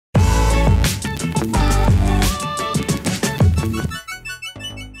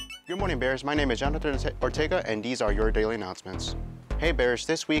morning, Bears. My name is Jonathan Ortega, and these are your daily announcements. Hey Bears,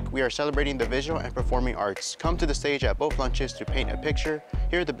 this week we are celebrating the visual and performing arts. Come to the stage at both lunches to paint a picture,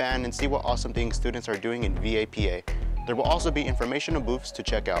 hear the band, and see what awesome things students are doing in VAPA. There will also be informational booths to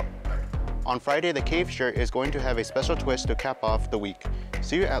check out. On Friday, the Cave shirt is going to have a special twist to cap off the week.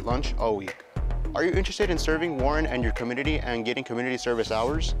 See you at lunch all week. Are you interested in serving Warren and your community and getting community service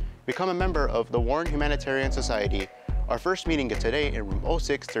hours? Become a member of the Warren Humanitarian Society. Our first meeting is today in room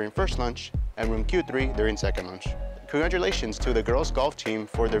 06 during first lunch and room Q3 during second lunch. Congratulations to the girls golf team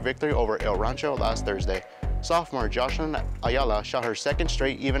for their victory over El Rancho last Thursday. Sophomore Jocelyn Ayala shot her second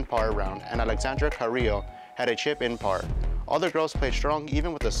straight even par round, and Alexandra Carrillo had a chip in par. All the girls played strong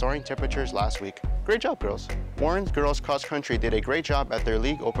even with the soaring temperatures last week. Great job, girls. Warren's girls cross country did a great job at their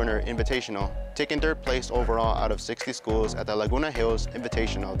league opener invitational, taking third place overall out of 60 schools at the Laguna Hills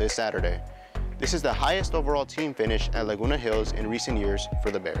Invitational this Saturday. This is the highest overall team finish at Laguna Hills in recent years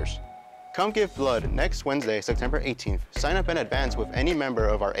for the Bears. Come give blood next Wednesday, September 18th. Sign up in advance with any member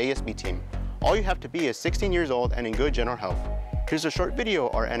of our ASB team. All you have to be is 16 years old and in good general health. Here's a short video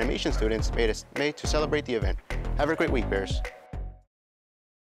our animation students made to celebrate the event. Have a great week, Bears.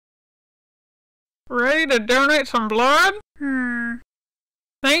 Ready to donate some blood?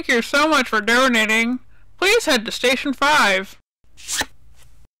 Thank you so much for donating. Please head to Station 5.